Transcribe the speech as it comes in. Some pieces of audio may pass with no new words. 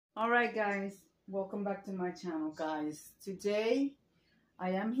All right, guys, welcome back to my channel, guys. Today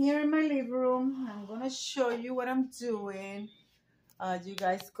I am here in my living room. I'm gonna show you what I'm doing. You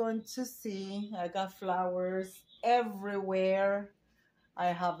guys going to see I got flowers everywhere. I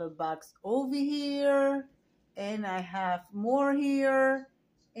have a box over here, and I have more here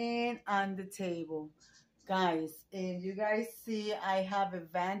and on the table, guys. And you guys see I have a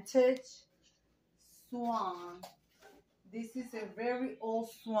vintage Swan. This is a very old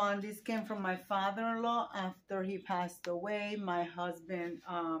swan. This came from my father-in-law after he passed away. My husband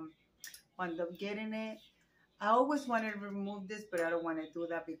wound up getting it. I always wanted to remove this, but I don't want to do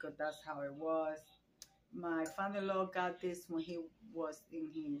that because that's how it was. My father-in-law got this when he was in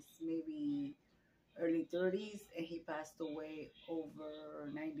his maybe early 30s, and he passed away over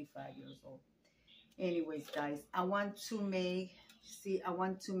 95 years old. Anyways, guys, I want to make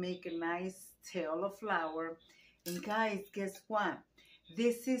a nice tail of flower. And guys, guess what?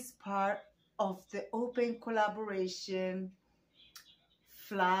 This is part of the open collaboration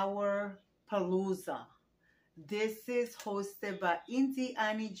Flower Palooza. This is hosted by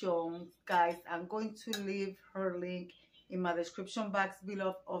Annie Jones. Guys, I'm going to leave her link in my description box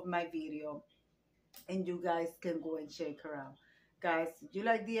below of my video, and you guys can go and check her out. Guys, if you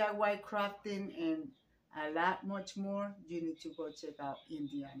like DIY crafting and a lot much more, you need to go check out Annie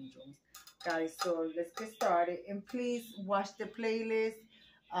Jones. Guys, so let's get started, and please watch the playlist.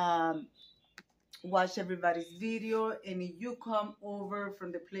 Watch everybody's video, and if you come over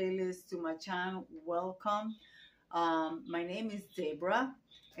from the playlist to my channel, welcome. My name is Deborah,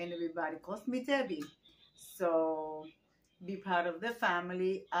 and everybody calls me Debbie. So be part of the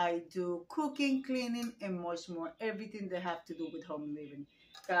family. I do cooking, cleaning, and much more. Everything that have to do with home living.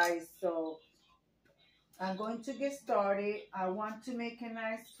 Guys, so I'm going to get started. I want to make a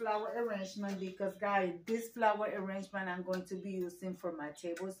nice flower arrangement because, guys, this flower arrangement I'm going to be using for my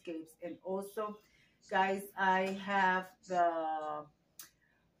tablescapes. And also, guys, I have the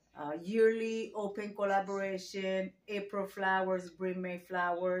yearly open collaboration April flowers, bring May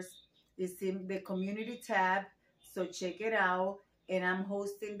flowers. It's in the community tab, so check it out. And I'm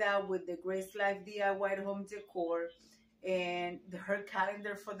hosting that with the Grace Life DIY home decor, and her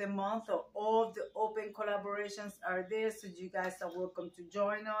calendar for the month of all the open collaborations are there, so you guys are welcome to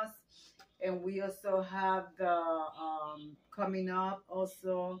join us. And we also have the coming up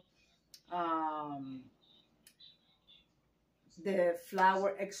also the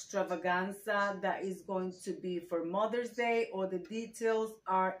flower extravaganza that is going to be for Mother's Day. All the details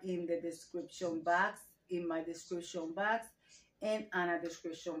are in the description box, in my description box, and on a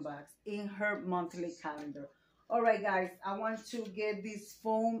description box in her monthly calendar. All right, guys, I want to get this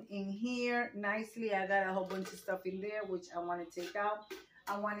foam in here nicely. I got a whole bunch of stuff in there which I want to take out.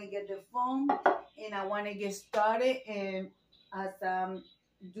 I want to get the foam, and I want to get started, and as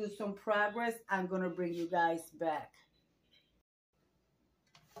do some progress, I'm gonna bring you guys back.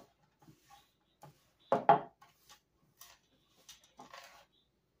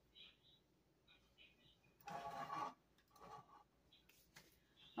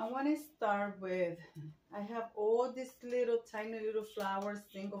 I want to start with, I have all these little tiny little flowers,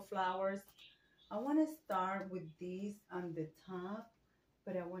 single flowers. I want to start with these on the top,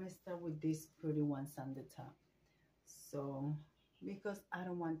 but I want to start with these pretty ones on the top. So, because I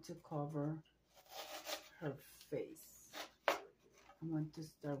don't want to cover her face, I want to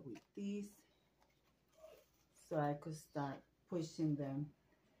start with these so I could start pushing them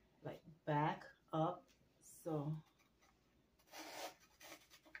like back up. So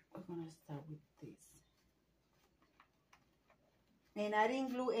we're gonna start with this, and I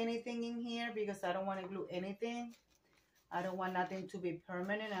didn't glue anything in here because I don't want to glue anything. I don't want nothing to be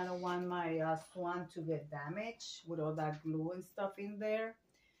permanent. I don't want my swan to get damaged with all that glue and stuff in there.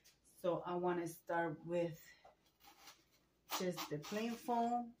 So I want to start with just the plain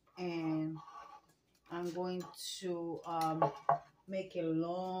foam, and I'm going to make a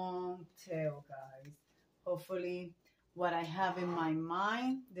long tail, guys. Hopefully what I have in my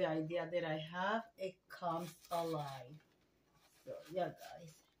mind, the idea that I have, it comes alive. So yeah,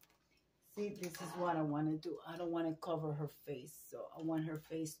 guys, see, this is what I want to do. I don't want to cover her face, so I want her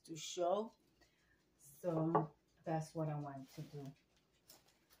face to show. So that's what I want to do.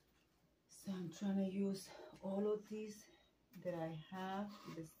 So I'm trying to use all of these that I have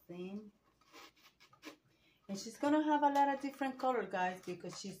the same, and she's gonna have a lot of different color, guys,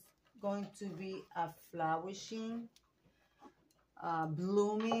 because she's going to be a flourishing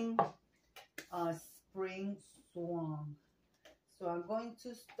blooming spring swan. So I'm going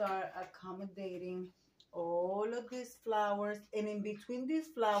to start accommodating all of these flowers, and in between these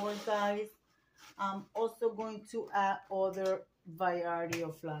flowers, guys, I'm also going to add other variety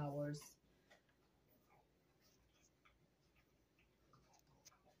of flowers.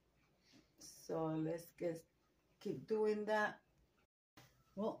 So let's keep doing that.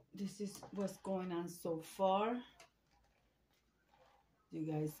 Well, this is what's going on so far. You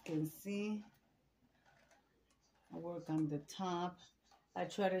guys can see I work on the top. I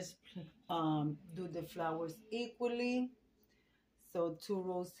try to do the flowers equally. So 2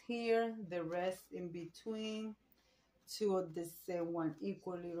 rows here, the rest in between. 2 of the same one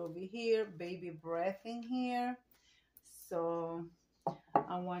equally over here. Baby breath in here. So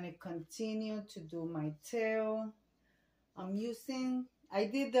I want to continue to do my tail. I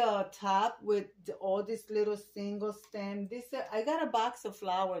did the top with all this little single stem. I got a box of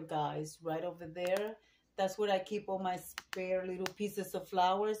flower, guys, right over there. That's where I keep all my spare little pieces of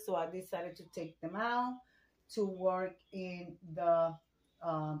flowers. So I decided to take them out to work in the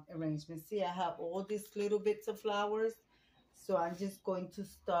arrangement. See, I have all these little bits of flowers. So I'm just going to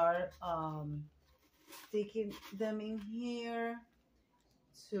start sticking them in here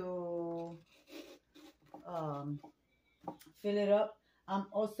to fill it up. I'm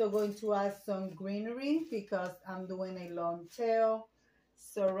also going to add some greenery because I'm doing a long tail.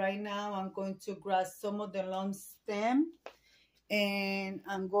 So right now I'm going to grab some of the long stem and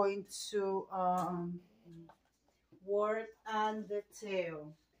I'm going to work on the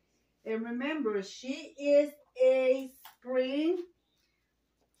tail. And remember, she is a spring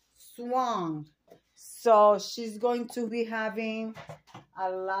swan. So she's going to be having a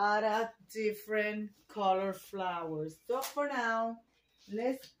lot of different color flowers. So for now,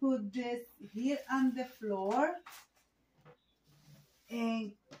 let's put this here on the floor.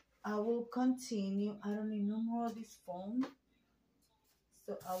 And I will continue. I don't need no more of this foam.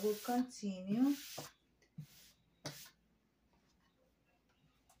 So I will continue.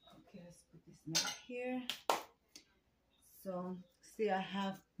 Okay, let's put this mat here. So see, I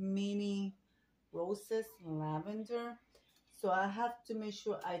have mini roses, lavender. So I have to make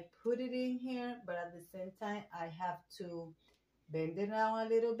sure I put it in here, but at the same time, I have to bend it down a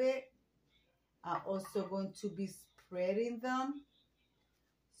little bit. I'm also going to be spreading them.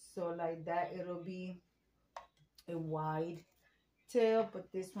 So like that, it'll be a wide tail, but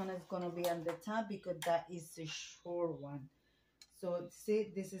this one is going to be on the top because that is a short one. So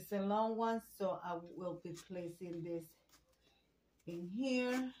see, this is a long one, so I will be placing this in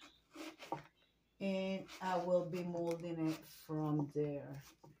here. And I will be molding it from there.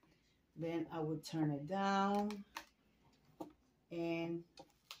 Then I will turn it down and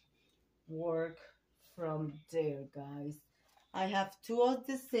work from there, guys. I have 2 of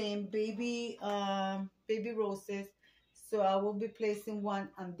the same baby roses. So I will be placing one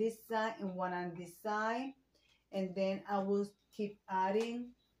on this side and one on this side. And then I will keep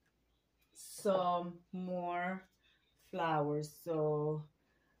adding some more flowers. So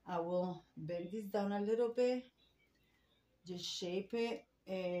I will bend this down a little bit, just shape it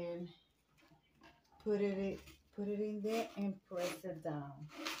and put it in there and press it down.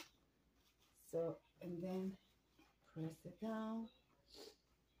 So, and then press it down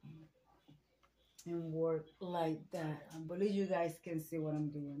and work like that. I believe you guys can see what I'm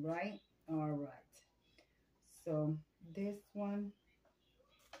doing, right? All right. So this one,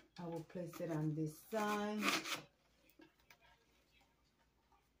 I will place it on this side.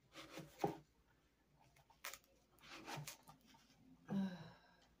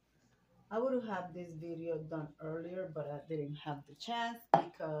 I would have this video done earlier, but I didn't have the chance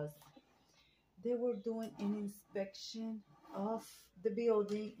because they were doing an inspection of the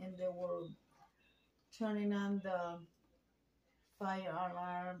building and they were turning on the fire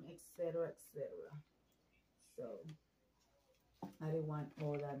alarm, etc., etc. So I didn't want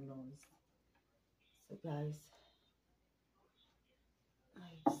all that noise. So guys,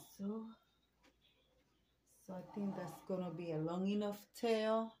 so I think that's gonna be a long enough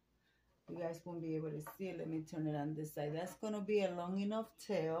tail. You guys won't be able to see it. Let me turn it on this side. That's gonna be a long enough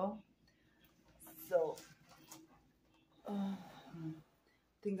tail. So I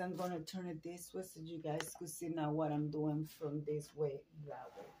think I'm gonna turn it this way so you guys could see now what I'm doing from this way,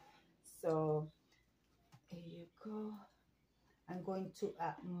 that way. So here you go. I'm going to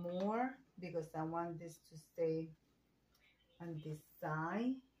add more because I want this to stay on this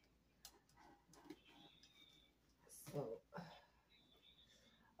side. So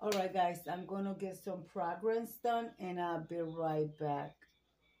all right, guys, I'm gonna get some progress done and I'll be right back.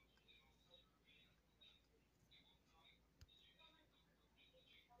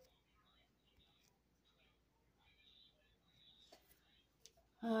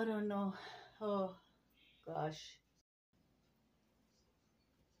 I don't know. Oh gosh.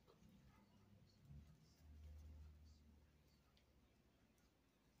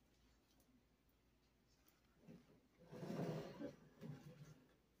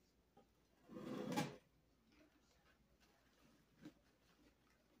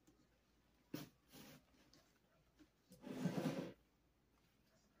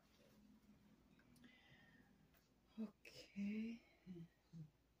 Okay.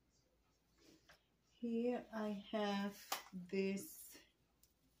 Here I have this.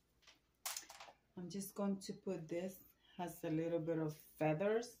 I'm just going to put this. Has a little bit of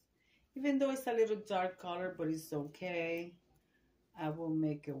feathers. Even though it's a little dark color, but it's okay. I will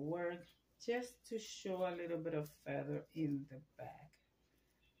make it work just to show a little bit of feather in the back.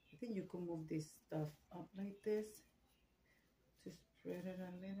 I think you can move this stuff up like this to spread it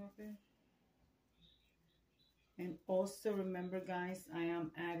a little bit. And also remember, guys, I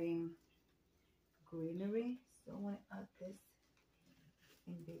am adding greenery. So I want to add this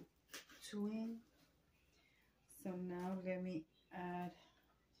in between. So now let me add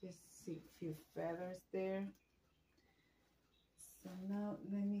just a few feathers there. So now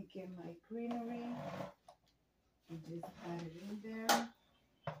let me get my greenery and just add it in there.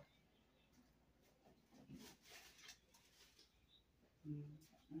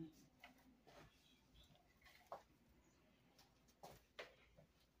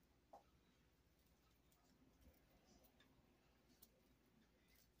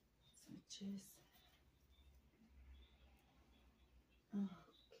 So just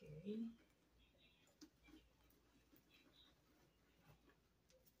okay.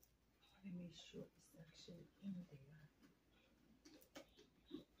 Let me show it's actually in there.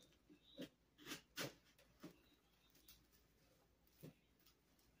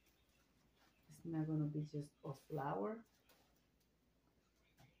 It's not gonna be just a flower.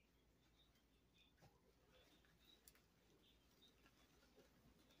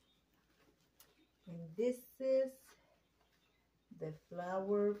 And this is the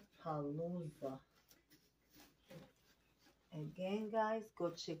flower Palooza. Again, guys,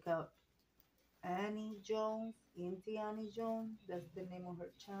 go check out Annie Jones, Auntie Annie Jones. That's the name of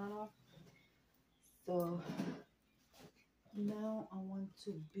her channel. So now I want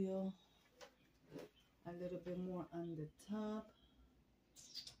to build a little bit more on the top.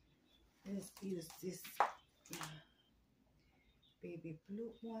 Let's use this baby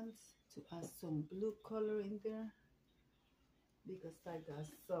blue ones to add some blue color in there, because I got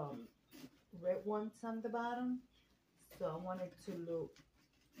some red ones on the bottom. So I want it to look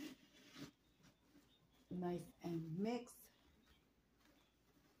nice and mixed.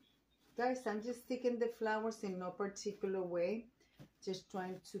 Guys, I'm just sticking the flowers in no particular way, just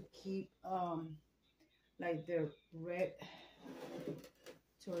trying to keep like the red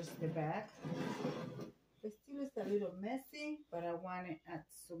towards the back. It still is a little messy, but I want to add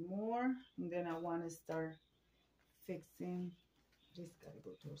some more, and then I want to start fixing. Just gotta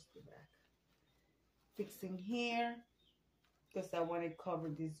go towards the back, fixing here, because I want to cover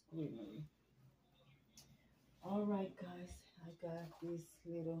this greenery. All right, guys, I got this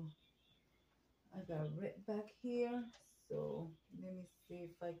little, I got red back here, so let me see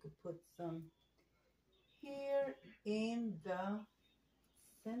if I could put some here in the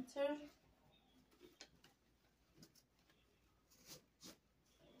center.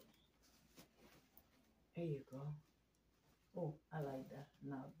 There you go. Oh, I like that.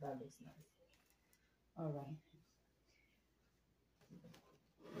 Now that looks nice. All right.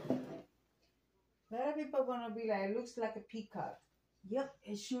 A lot of people are gonna be like, it looks like a peacock. Yep,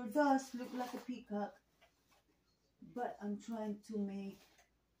 it sure does look like a peacock. But I'm trying to make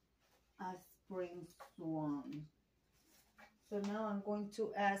a spring swan. So now I'm going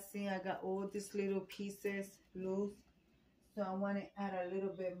to add, see, I got all these little pieces loose. So I want to add a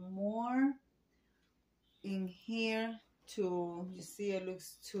little bit more in here to, you see it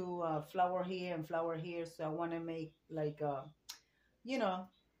looks to flower here and flower here. So I want to make like a, you know,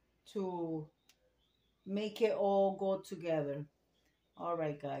 to make it all go together. All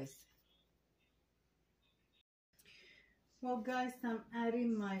right, guys. Well, guys, I'm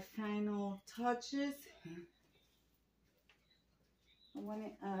adding my final touches. I want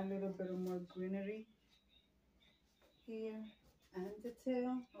to add a little bit more greenery here and the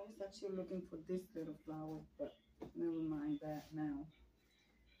tail. I was actually looking for this little flower, but never mind that now.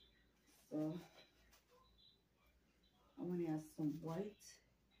 So I want to add some white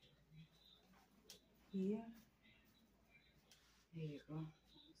here. There you go.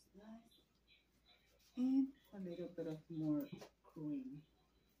 That's nice. And a little bit of more green.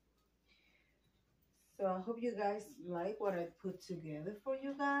 So I hope you guys like what I put together for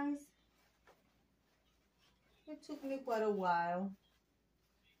you guys. It took me quite a while.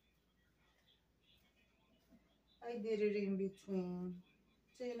 I did it in between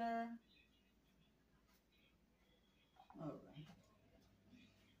dinner. All right.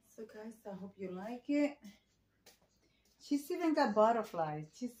 So guys, I hope you like it. She's even got butterflies.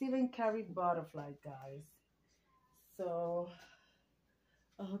 She's even carried butterflies, guys. So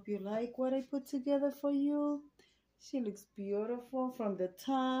I hope you like what I put together for you. She looks beautiful from the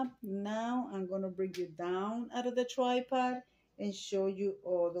top. Now I'm going to bring you down out of the tripod and show you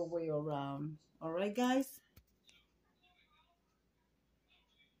all the way around. All right, guys?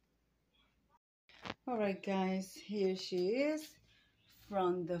 All right, guys, here she is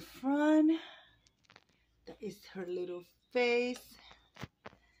from the front. That is her little face.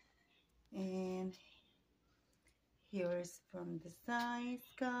 And here is from the sides,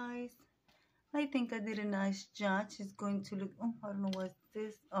 guys. I think I did a nice job. She's going to look, oh, I don't know what's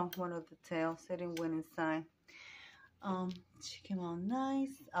this. Oh, one of the tails. I didn't went inside. She came out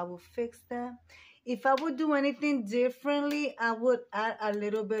nice. I will fix that. If I would do anything differently, I would add a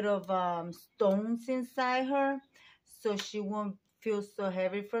little bit of stones inside her so she won't feel so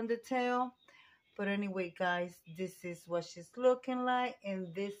heavy from the tail. But anyway, guys, this is what she's looking like,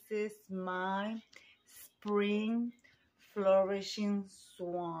 and this is my spring flourishing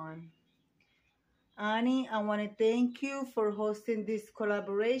swan. Annie, I want to thank you for hosting this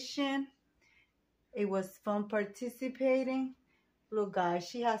collaboration. It was fun participating. Look, guys,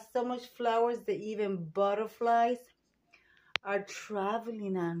 she has so much flowers that even butterflies are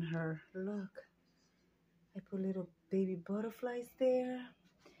traveling on her. Look, I put little baby butterflies there.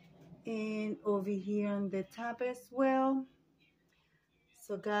 And over here on the top as well.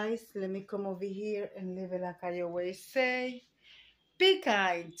 So, guys, let me come over here and live it like I always say. Be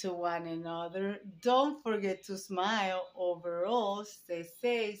kind to one another. Don't forget to smile. Overall, stay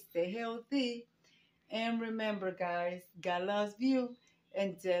safe, stay healthy. And remember, guys, God loves you,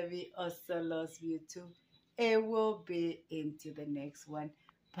 and Debbie also loves you too. And we'll be into the next one.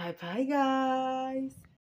 Bye-bye, guys.